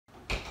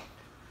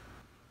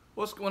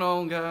What's going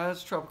on,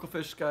 guys? Tropical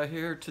Fish Guy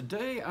here.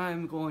 Today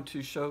I'm going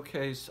to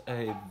showcase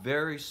a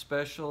very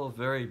special,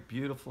 very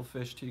beautiful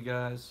fish to you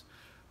guys.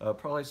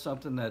 Probably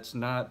something that's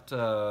not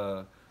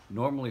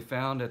normally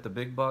found at the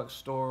big box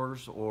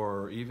stores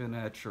or even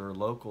at your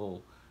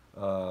local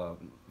uh,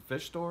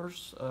 fish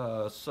stores.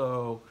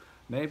 So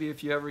maybe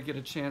if you ever get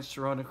a chance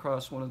to run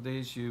across one of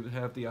these, you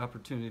have the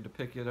opportunity to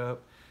pick it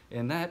up.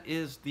 And that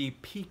is the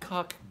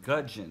Peacock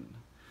Gudgeon.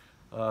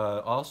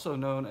 Also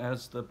known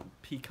as the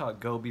Peacock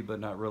Goby, but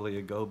not really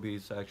a goby,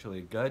 it's actually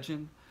a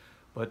gudgeon.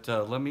 But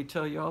let me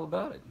tell you all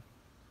about it.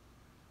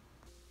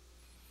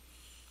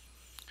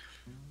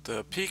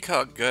 The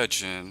peacock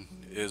gudgeon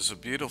is a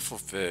beautiful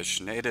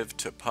fish native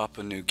to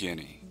Papua New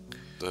Guinea.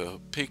 The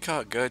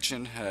peacock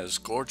gudgeon has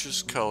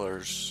gorgeous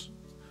colors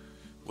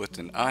with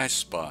an eye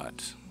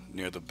spot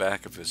near the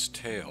back of his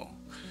tail.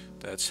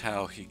 That's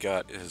how he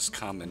got his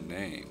common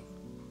name.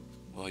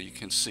 Well, you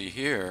can see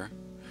here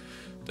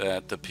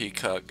that the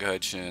peacock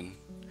gudgeon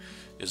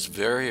is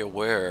very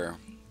aware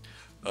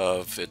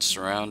of its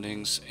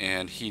surroundings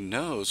and he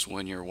knows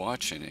when you're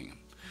watching him.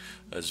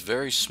 It's a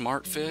very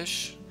smart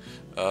fish,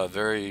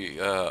 very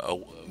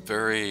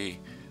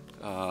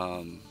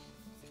um,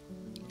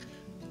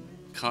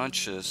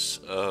 conscious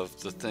of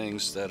the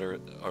things that are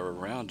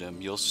around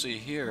him. You'll see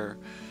here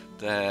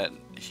that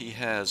he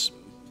has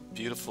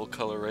beautiful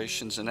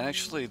colorations, and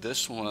actually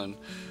this one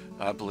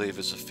I believe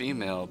is a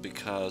female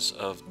because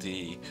of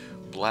the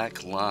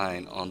black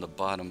line on the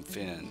bottom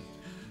fin.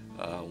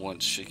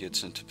 Once she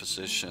gets into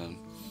position,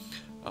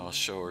 I'll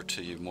show her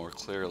to you more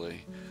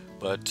clearly.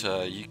 But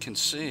you can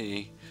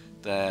see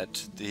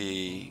that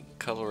the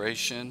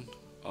coloration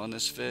on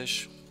this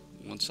fish,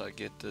 once I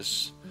get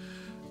this,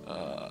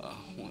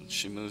 once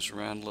she moves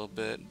around a little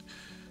bit,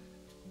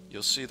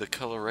 you'll see the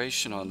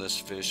coloration on this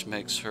fish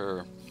makes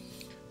her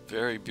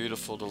very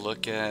beautiful to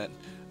look at,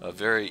 a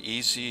very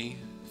easy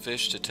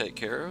fish to take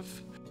care of.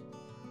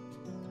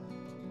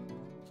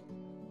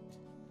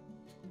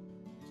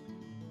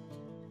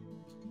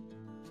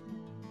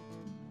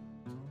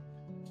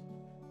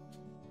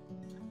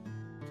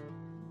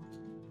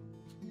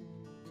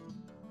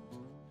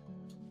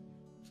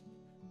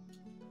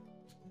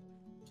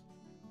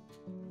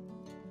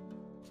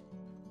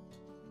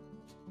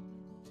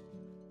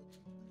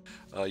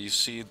 You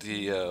see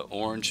the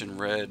orange and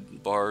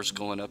red bars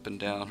going up and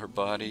down her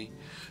body,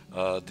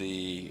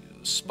 the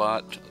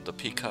spot, the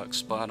peacock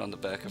spot on the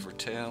back of her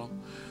tail,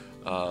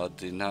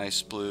 the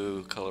nice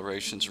blue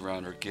colorations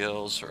around her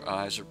gills. Her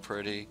eyes are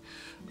pretty.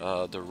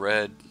 The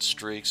red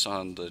streaks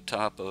on the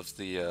top of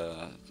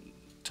the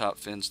top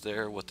fins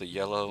there with the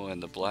yellow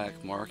and the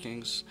black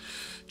markings.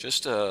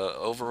 Just a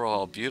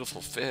overall beautiful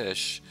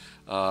fish.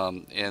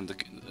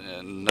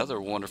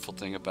 Another wonderful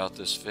thing about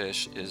this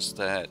fish is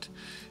that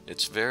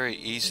it's very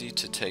easy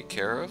to take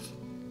care of.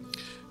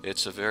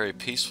 It's a very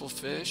peaceful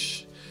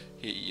fish.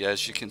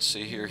 As you can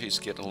see here, he's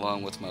getting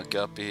along with my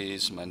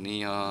guppies, my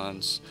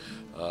neons,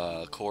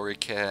 cory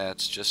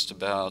cats, just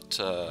about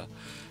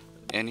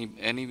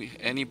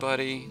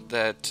anybody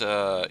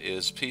that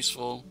is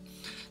peaceful.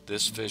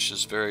 This fish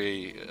is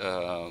very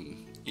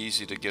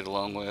easy to get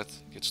along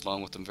with. Gets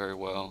along with them very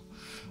well.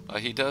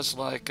 He does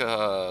like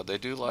they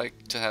do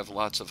like to have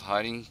lots of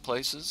hiding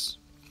places.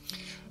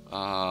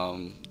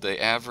 They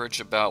average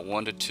about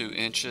 1 to 2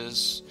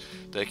 inches.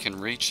 They can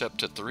reach up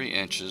to 3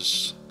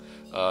 inches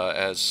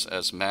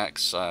as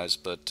max size,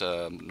 but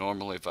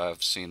normally if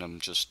I've seen them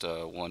just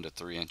 1 to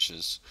 3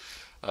 inches.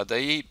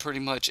 They eat pretty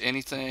much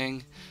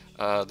anything.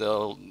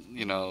 They'll,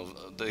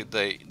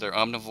 they're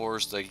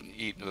omnivores. They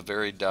eat a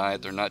varied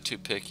diet. They're not too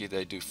picky.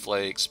 They do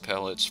flakes,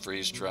 pellets,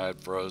 freeze dried,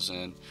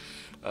 frozen.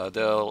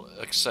 They'll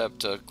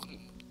accept a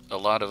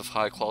lot of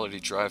high quality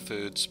dry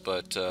foods,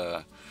 but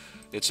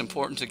it's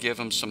important to give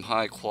them some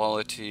high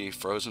quality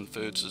frozen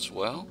foods as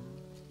well.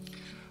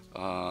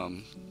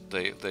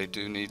 They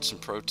do need some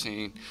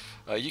protein.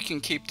 You can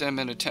keep them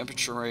in a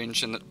temperature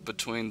range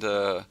between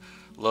the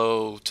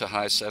low to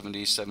high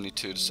 70s,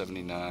 72 to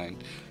 79.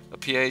 A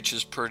pH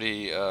is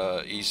pretty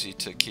easy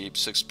to keep,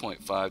 6.5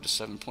 to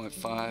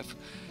 7.5,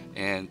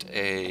 and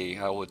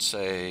I would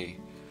say,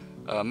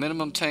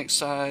 minimum tank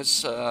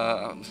size.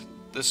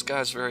 This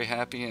guy's very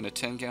happy in a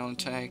 10-gallon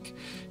tank.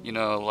 You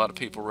know, a lot of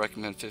people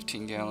recommend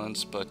 15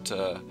 gallons, but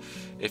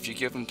if you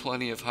give him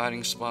plenty of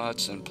hiding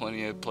spots and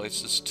plenty of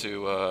places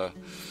to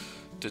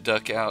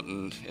duck out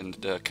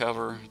and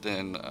cover,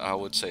 then I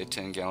would say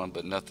 10-gallon,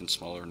 but nothing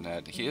smaller than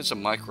that. He is a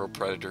micro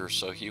predator,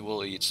 so he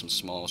will eat some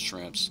small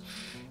shrimps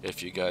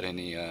if you got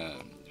any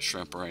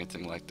shrimp or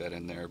anything like that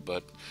in there.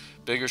 But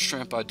bigger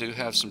shrimp, I do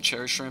have some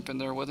cherry shrimp in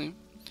there with him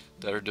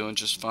that are doing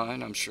just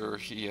fine. I'm sure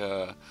he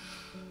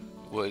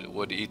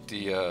would eat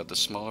the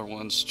smaller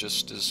ones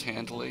just as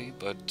handily,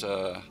 but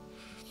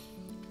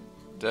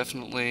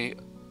definitely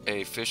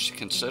a fish to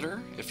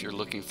consider if you're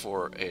looking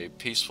for a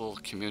peaceful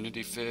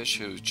community fish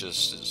who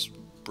just is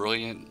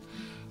brilliant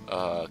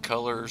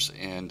colors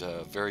and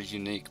very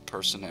unique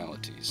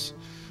personalities.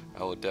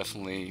 I would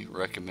definitely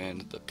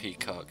recommend the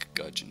Peacock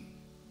Gudgeon.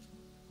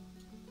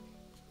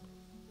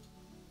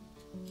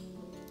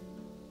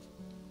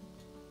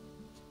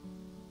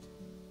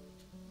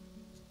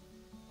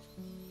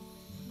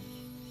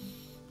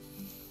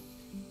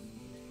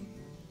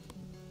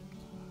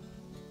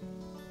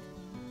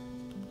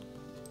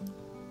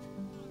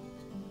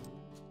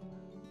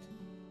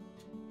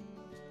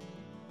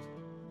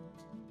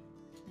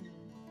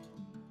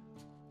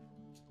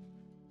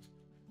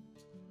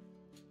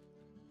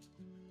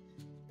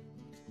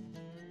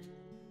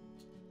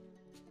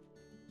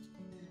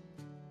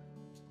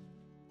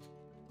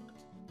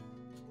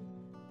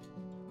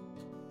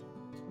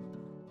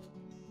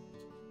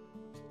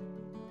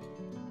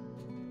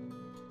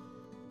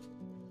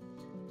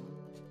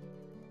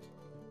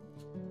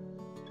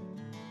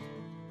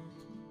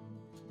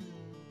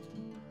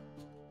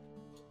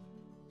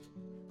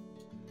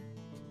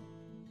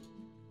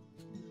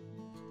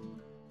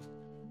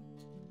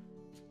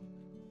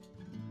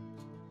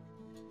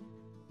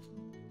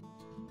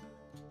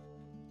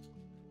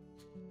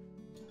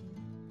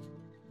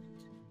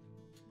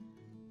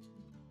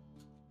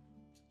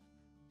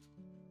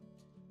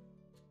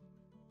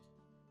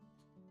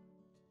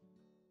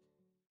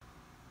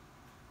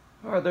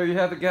 All right, there you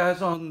have it,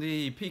 guys, on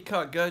the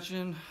Peacock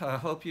Gudgeon. I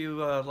hope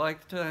you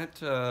liked that.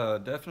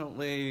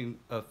 Definitely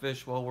a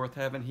fish well worth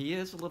having. He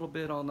is a little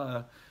bit on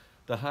the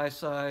high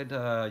side.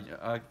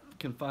 I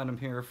can find them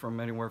here from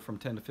anywhere from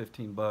 10 to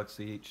 15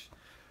 bucks each.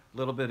 A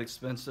little bit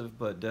expensive,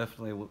 but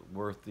definitely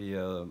worth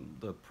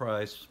the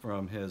price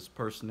from his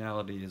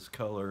personality, his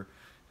color,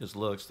 his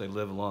looks. They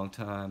live a long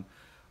time.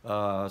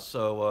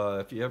 So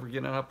if you ever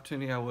get an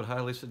opportunity, I would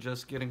highly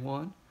suggest getting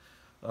one.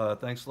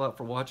 Thanks a lot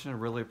for watching. I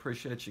really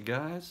appreciate you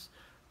guys.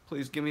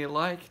 Please give me a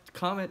like,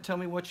 comment, tell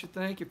me what you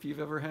think if you've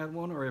ever had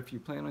one or if you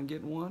plan on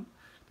getting one.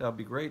 That would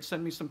be great.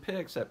 Send me some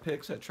pics at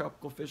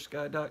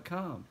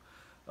pics@tropicalfishguy.com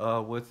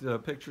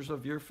with pictures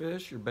of your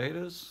fish, your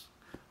betas.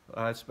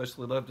 I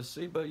especially love to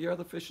see, but your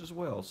other fish as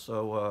well.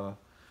 So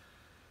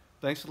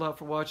thanks a lot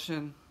for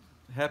watching.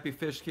 Happy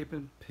fish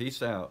keeping.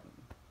 Peace out.